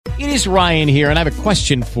It is Ryan here, and I have a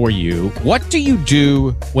question for you. What do you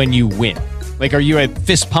do when you win? Like, are you a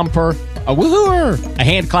fist pumper, a woohooer, a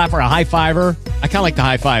hand clapper, a high fiver? I kind of like the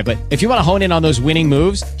high five, but if you want to hone in on those winning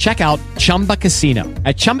moves, check out Chumba Casino.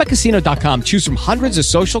 At ChumbaCasino.com, choose from hundreds of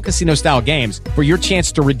social casino-style games for your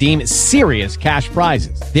chance to redeem serious cash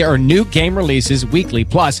prizes. There are new game releases weekly,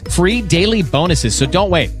 plus free daily bonuses. So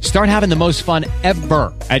don't wait. Start having the most fun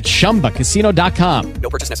ever at ChumbaCasino.com.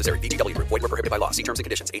 No purchase necessary. VGW. Void were prohibited by law. See terms and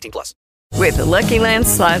conditions. 18 plus. With the Lucky Land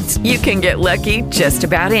Slots, you can get lucky just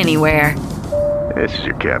about anywhere. This is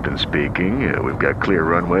your captain speaking. We've got clear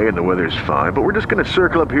runway and the weather's fine, but we're just going to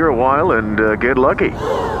circle up here a while and get lucky.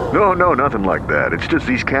 No, nothing like that. It's just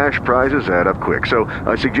these cash prizes add up quick. So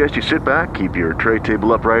I suggest you sit back, keep your tray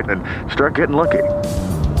table upright, and start getting lucky.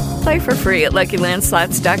 Play for free at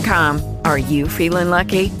LuckyLandSlots.com. Are you feeling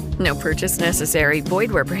lucky? No purchase necessary.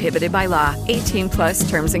 Void where prohibited by law. 18 plus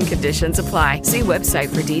terms and conditions apply. See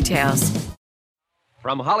website for details.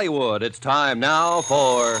 From Hollywood, it's time now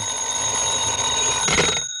for...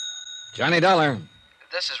 Johnny Dollar.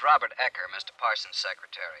 This is Robert Ecker, Mr. Parsons'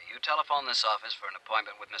 secretary. You telephone this office for an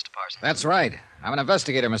appointment with Mr. Parsons. That's right. I'm an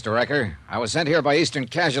investigator, Mr. Ecker. I was sent here by Eastern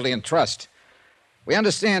Casualty and Trust. We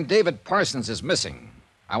understand David Parsons is missing.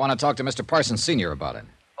 I want to talk to Mr. Parsons Sr. about it.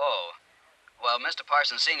 Oh. Well, Mr.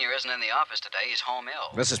 Parsons Sr. isn't in the office today. He's home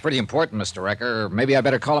ill. This is pretty important, Mr. Ecker. Maybe I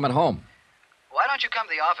better call him at home. Why don't you come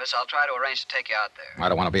to the office? I'll try to arrange to take you out there. I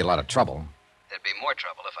don't want to be a lot of trouble. There'd be more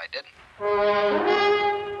trouble if I didn't.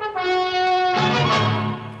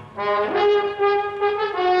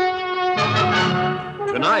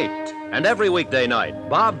 Tonight, and every weekday night,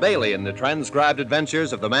 Bob Bailey in the transcribed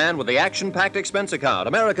adventures of the man with the action-packed expense account,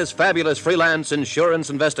 America's fabulous freelance insurance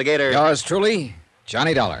investigator. Yours truly,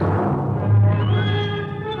 Johnny Dollar.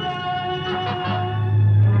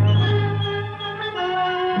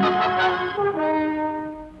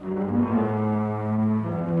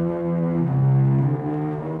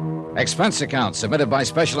 Expense account submitted by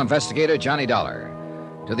Special Investigator Johnny Dollar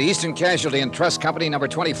to the Eastern Casualty and Trust Company, number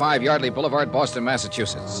 25 Yardley Boulevard, Boston,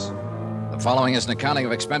 Massachusetts. The following is an accounting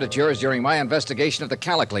of expenditures during my investigation of the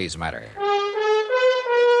Callicles matter.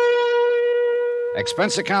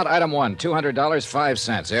 Expense account item 1, $200, 5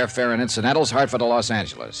 cents, airfare and incidentals, Hartford to Los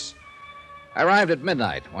Angeles. I arrived at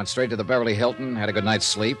midnight, went straight to the Beverly Hilton, had a good night's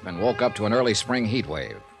sleep, and woke up to an early spring heat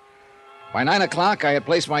wave. By 9 o'clock, I had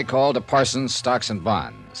placed my call to Parsons, Stocks and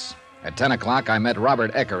Bonds. At 10 o'clock, I met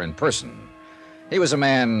Robert Ecker in person. He was a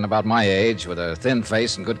man about my age with a thin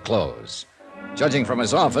face and good clothes. Judging from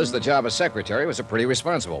his office, the job as secretary was a pretty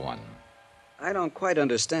responsible one. I don't quite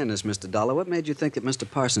understand this, Mr. Dollar. What made you think that Mr.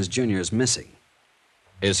 Parsons Jr. is missing?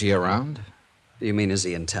 Is he around? You mean, is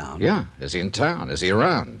he in town? Yeah, is he in town? Is he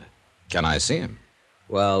around? Can I see him?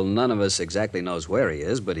 Well, none of us exactly knows where he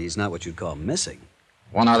is, but he's not what you'd call missing.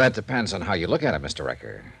 Well, now, that depends on how you look at it, Mr.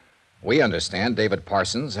 Ecker. We understand David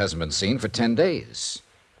Parsons hasn't been seen for 10 days.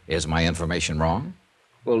 Is my information wrong?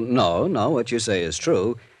 Well, no, what you say is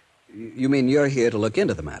true. You mean you're here to look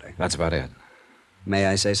into the matter? That's about it. May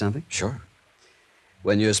I say something? Sure.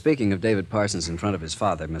 When you're speaking of David Parsons in front of his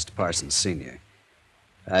father, Mr. Parsons Sr.,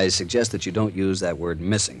 I suggest that you don't use that word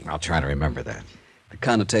missing. I'll try to remember that. The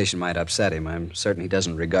connotation might upset him. I'm certain he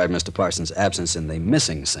doesn't regard Mr. Parsons' absence in the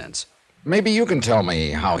missing sense. Maybe you can tell me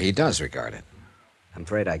how he does regard it. I'm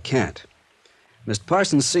afraid I can't. Mr.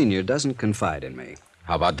 Parsons Sr. doesn't confide in me.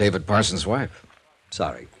 How about David Parsons' wife?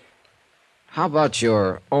 Sorry. How about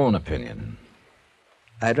your own opinion?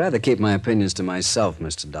 I'd rather keep my opinions to myself,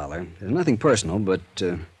 Mr. Dollar. There's nothing personal, but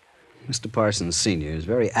Mr. Parsons Sr. is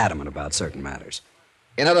very adamant about certain matters.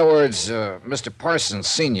 In other words, Mr. Parsons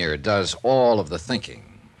Sr. does all of the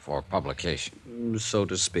thinking for publication. So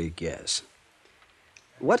to speak, yes.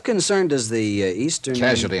 What concern does the Eastern...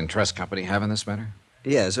 Casualty and Trust Company have in this matter?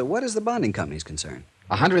 Yes. What is the bonding company's concern?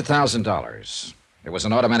 $100,000. It was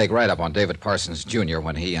an automatic write-up on David Parsons, Jr.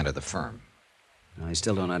 when he entered the firm. I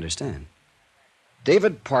still don't understand.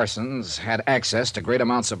 David Parsons had access to great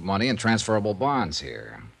amounts of money and transferable bonds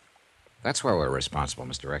here. That's where we're responsible,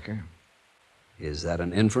 Mr. Ecker. Is that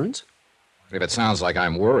an inference? If it sounds like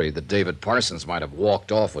I'm worried that David Parsons might have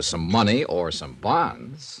walked off with some money or some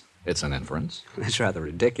bonds, it's an inference. That's rather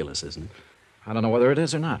ridiculous, isn't it? I don't know whether it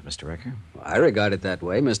is or not, Mr. Ecker. Well, I regard it that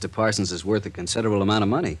way. Mr. Parsons is worth a considerable amount of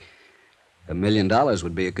money. $1 million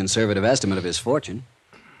would be a conservative estimate of his fortune.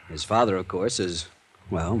 His father, of course, is,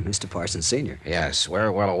 well, Mr. Parsons Sr. Yes,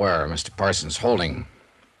 we're well aware of Mr. Parsons' holding.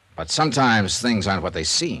 But sometimes things aren't what they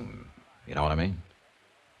seem. You know what I mean?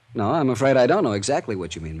 No, I'm afraid I don't know exactly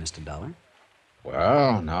what you mean, Mr. Dollar.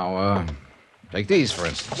 Well, now, take these, for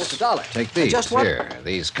instance. Mr. Dollar. Take these. Just what? Here,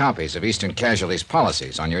 these copies of Eastern Casualty's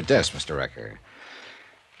policies on your desk, Mr. Ecker.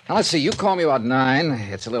 Now, let's see. You called me about 9.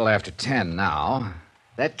 It's a little after 10 now.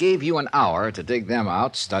 That gave you an hour to dig them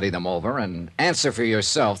out, study them over, and answer for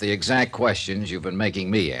yourself the exact questions you've been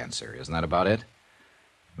making me answer. Isn't that about it,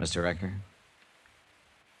 Mr. Ecker?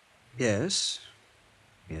 Yes.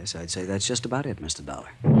 Yes, I'd say that's just about it, Mr. Dollar.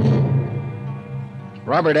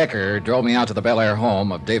 Robert Ecker drove me out to the Bel Air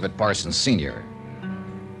home of David Parsons, Sr.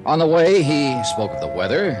 On the way, he spoke of the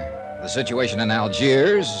weather, the situation in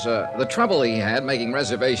Algiers, the trouble he had making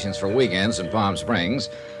reservations for weekends in Palm Springs,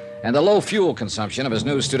 and the low fuel consumption of his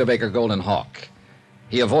new Studebaker Golden Hawk.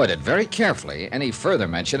 He avoided very carefully any further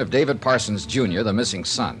mention of David Parsons, Jr., the missing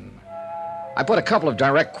son. I put a couple of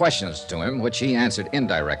direct questions to him, which he answered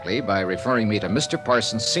indirectly by referring me to Mr.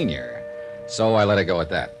 Parsons, Sr., so I let it go at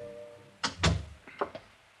that.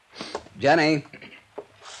 Jenny?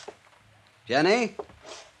 Jenny?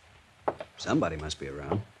 Somebody must be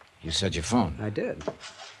around. You said your phone. I did.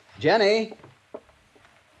 Jenny?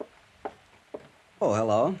 Oh,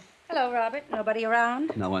 hello. Hello, Robert. Nobody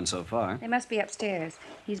around? No one so far. They must be upstairs.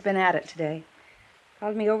 He's been at it today.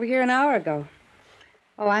 Called me over here an hour ago.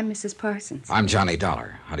 Oh, I'm Mrs. Parsons. I'm Johnny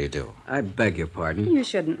Dollar. How do you do? I beg your pardon. You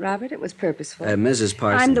shouldn't, Robert. It was purposeful. Mrs.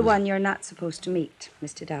 Parsons. I'm the one you're not supposed to meet,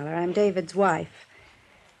 Mr. Dollar. I'm David's wife.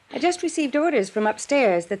 I just received orders from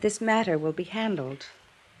upstairs that this matter will be handled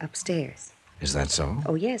upstairs. Is that so?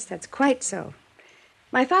 Oh, yes, that's quite so.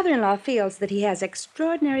 My father-in-law feels that he has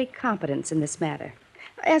extraordinary competence in this matter.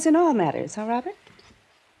 As in all matters, huh, Robert?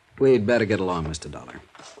 We'd better get along, Mr. Dollar.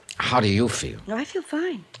 How do you feel? No, I feel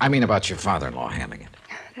fine. I mean about your father-in-law handling it.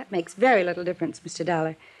 That makes very little difference, Mr.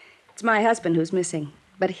 Dollar. It's my husband who's missing,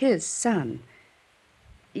 but his son.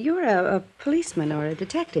 You're a policeman or a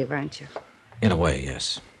detective, aren't you? In a way,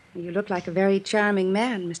 yes. You look like a very charming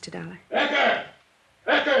man, Mr. Dollar. Ecker!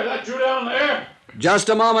 Ecker, that you down there? Just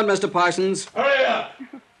a moment, Mr. Parsons. Hurry up!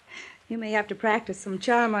 You may have to practice some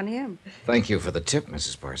charm on him. Thank you for the tip,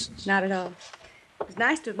 Mrs. Parsons. Not at all. It was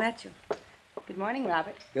nice to have met you. Good morning,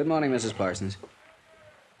 Robert. Good morning, Mrs. Parsons.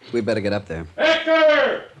 We'd better get up there.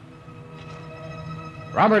 Ecker!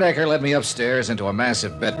 Robert Ecker led me upstairs into a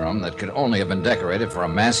massive bedroom that could only have been decorated for a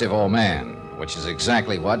massive old man, which is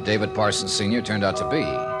exactly what David Parsons, Sr. turned out to be.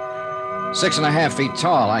 6.5 feet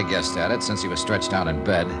tall, I guessed at it, since he was stretched out in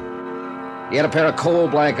bed. He had a pair of coal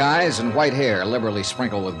black eyes and white hair liberally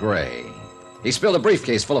sprinkled with gray. He spilled a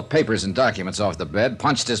briefcase full of papers and documents off the bed,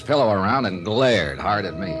 punched his pillow around, and glared hard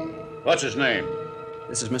at me. What's his name?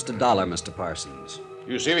 This is Mr. Dollar, Mr. Parsons.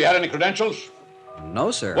 You see if he had any credentials?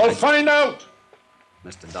 No, sir. Well, find out!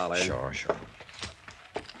 Mr. Dollar. Sure.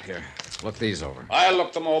 Here, look these over. I'll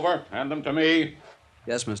look them over. Hand them to me.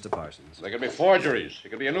 Yes, Mr. Parsons. They could be forgeries. He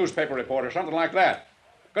could be a newspaper reporter, something like that.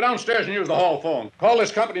 Go downstairs and use the hall phone. Call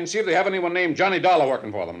this company and see if they have anyone named Johnny Dollar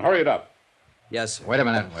working for them. And hurry it up. Yes, sir. Wait a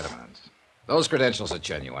minute. Those credentials are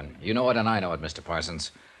genuine. You know it and I know it, Mr.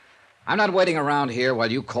 Parsons. I'm not waiting around here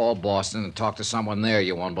while you call Boston and talk to someone there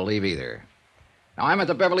you won't believe either. Now, I'm at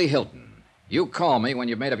the Beverly Hilton. You call me when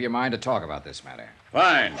you've made up your mind to talk about this matter.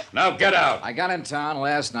 Fine. Now get out. I got in town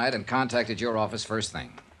last night and contacted your office first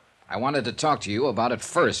thing. I wanted to talk to you about it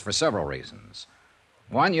first for several reasons.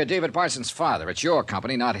 One, you're David Parsons' father. It's your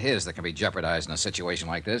company, not his, that can be jeopardized in a situation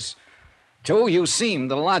like this. Two, you seem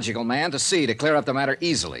the logical man to see to clear up the matter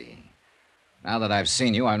easily. Now that I've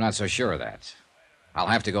seen you, I'm not so sure of that. I'll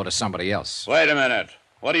have to go to somebody else. Wait a minute.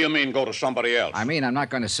 What do you mean, go to somebody else? I mean, I'm not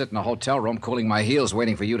going to sit in a hotel room cooling my heels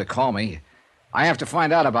waiting for you to call me. I have to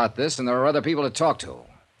find out about this, and there are other people to talk to.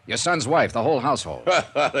 Your son's wife, the whole household.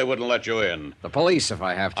 They wouldn't let you in. The police, if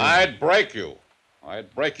I have to. I'd break you.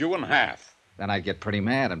 I'd break you in half. Then I'd get pretty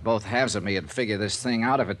mad, and both halves of me would figure this thing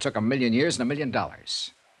out if it took $1 million years and $1 million.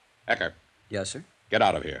 Ecker. Yes, sir. Get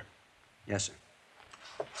out of here. Yes, sir.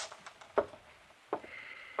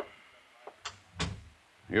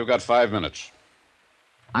 You've got 5 minutes.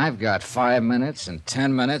 I've got 5 minutes and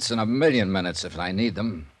 10 minutes and 1 million minutes if I need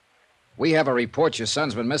them. We have a report your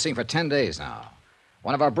son's been missing for 10 days now.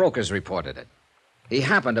 One of our brokers reported it. He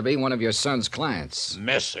happened to be one of your son's clients.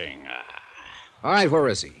 Missing? All right, where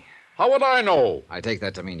is he? How would I know? I take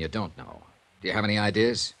that to mean you don't know. Do you have any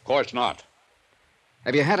ideas? Of course not.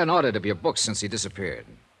 Have you had an audit of your books since he disappeared?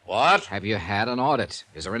 What? Have you had an audit?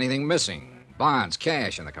 Is there anything missing? Bonds,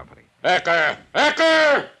 cash in the company? Ecker!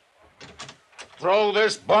 Ecker! Throw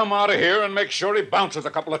this bum out of here and make sure he bounces a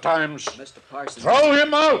couple of times. Mr. Parsons. Throw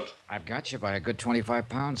him out! I've got you by a good 25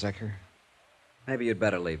 pounds, Ecker. Maybe you'd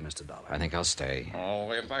better leave, Mr. Dollar. I think I'll stay.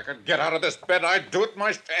 Oh, if I could get out of this bed, I'd do it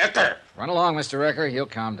myself. Ecker! Run along, Mr. Ecker. He'll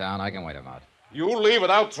calm down. I can wait him out. You leave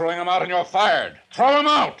without throwing him out and you're fired. Throw him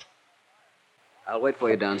out! I'll wait for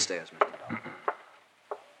you downstairs, Mr. Dollar.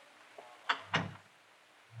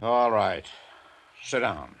 All right. Sit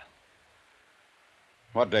down.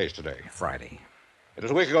 What day's today? Friday. It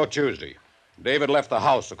was a week ago Tuesday. David left the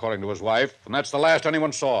house, according to his wife, and that's the last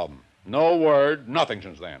anyone saw him. No word, nothing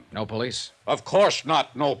since then. No police? Of course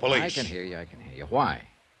not, no police. I can hear you. Why?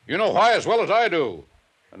 You know why as well as I do.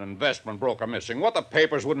 An investment broker missing. What the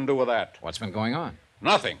papers wouldn't do with that. What's been going on?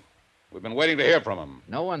 Nothing. We've been waiting to hear from him.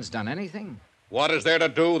 No one's done anything? What is there to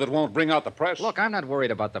do that won't bring out the press? Look, I'm not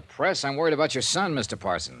worried about the press. I'm worried about your son, Mr.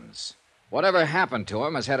 Parsons. Whatever happened to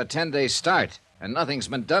him has had a 10-day start, and nothing's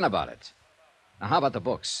been done about it. Now, how about the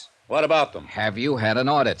books? What about them? Have you had an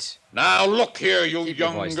audit? Now, look here, you Keep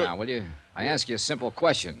young... your voice down, will you? I ask you a simple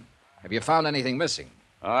question. Have you found anything missing?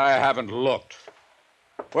 I haven't looked.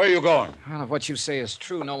 Where are you going? Well, if what you say is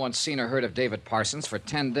true, no one's seen or heard of David Parsons for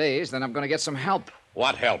 10 days, then I'm going to get some help.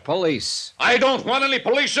 What help? Police. I don't want any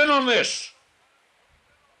police in on this.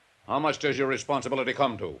 How much does your responsibility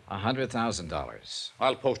come to? $100,000.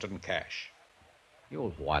 I'll post it in cash.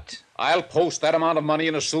 You'll what? I'll post that amount of money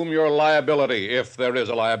and assume your liability, if there is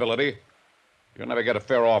a liability. You'll never get a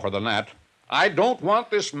fair offer than that. I don't want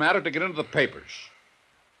this matter to get into the papers.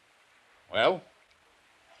 Well?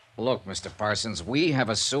 Look, Mr. Parsons, we have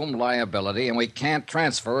assumed liability, and we can't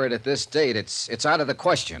transfer it at this date. It's out of the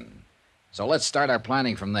question. So let's start our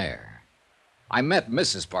planning from there. I met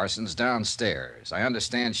Mrs. Parsons downstairs. I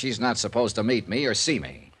understand she's not supposed to meet me or see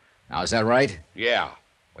me. Now, is that right? Yeah.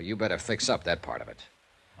 Well, you better fix up that part of it.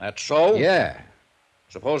 That's so? Yeah.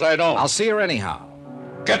 Suppose I don't. I'll see her anyhow.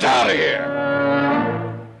 Get out of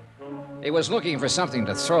here! He was looking for something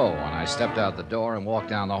to throw when I stepped out the door and walked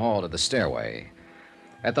down the hall to the stairway.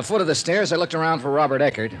 At the foot of the stairs, I looked around for Robert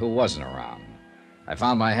Eckert, who wasn't around. I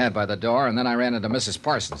found my hat by the door, and then I ran into Mrs.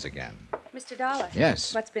 Parsons again. Mr. Dollar.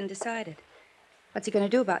 Yes? What's been decided? What's he going to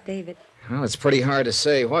do about David? Well, it's pretty hard to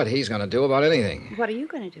say what he's going to do about anything. What are you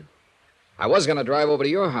going to do? I was going to drive over to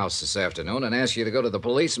your house this afternoon and ask you to go to the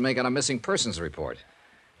police and make out a missing persons report.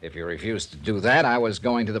 If you refused to do that, I was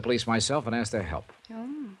going to the police myself and ask their help.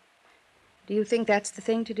 Oh. Do you think that's the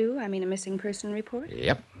thing to do? I mean, a missing person report?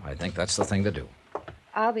 Yep, I think that's the thing to do.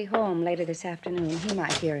 I'll be home later this afternoon. He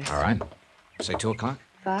might hear us. All right. Say 2 o'clock?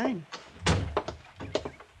 Fine.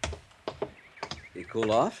 You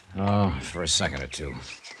cool off? Oh, for a second or two.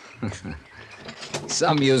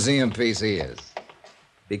 Some museum piece he is.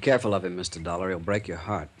 Be careful of him, Mr. Dollar. He'll break your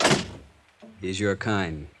heart. He's your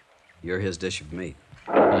kind. You're his dish of meat.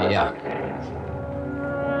 Yeah.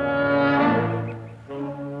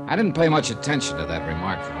 I didn't pay much attention to that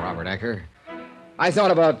remark from Robert Ecker. I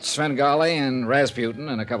thought about Svengali and Rasputin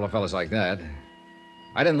and a couple of fellas like that.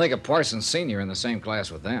 I didn't think of Parsons Sr. in the same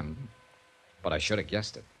class with them. But I should have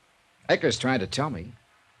guessed it. Ecker's trying to tell me,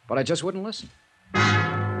 but I just wouldn't listen.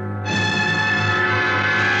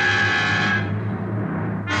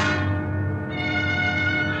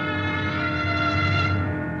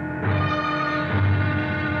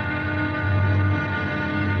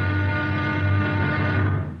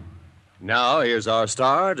 Now, here's our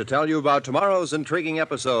star to tell you about tomorrow's intriguing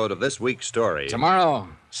episode of this week's story. Tomorrow,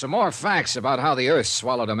 some more facts about how the Earth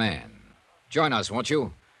swallowed a man. Join us, won't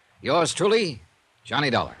you? Yours truly, Johnny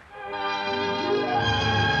Dollar.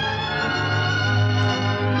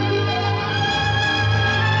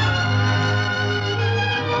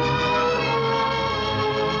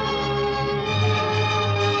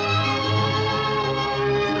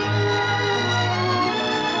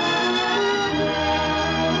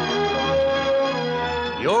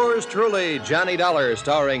 Yours truly, Johnny Dollar,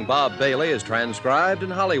 starring Bob Bailey, is transcribed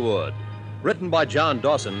in Hollywood. Written by John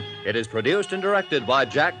Dawson, it is produced and directed by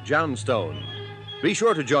Jack Johnstone. Be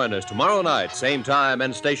sure to join us tomorrow night, same time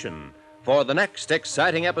and station, for the next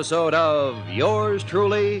exciting episode of Yours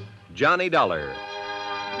truly, Johnny Dollar.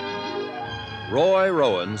 Roy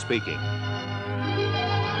Rowan speaking.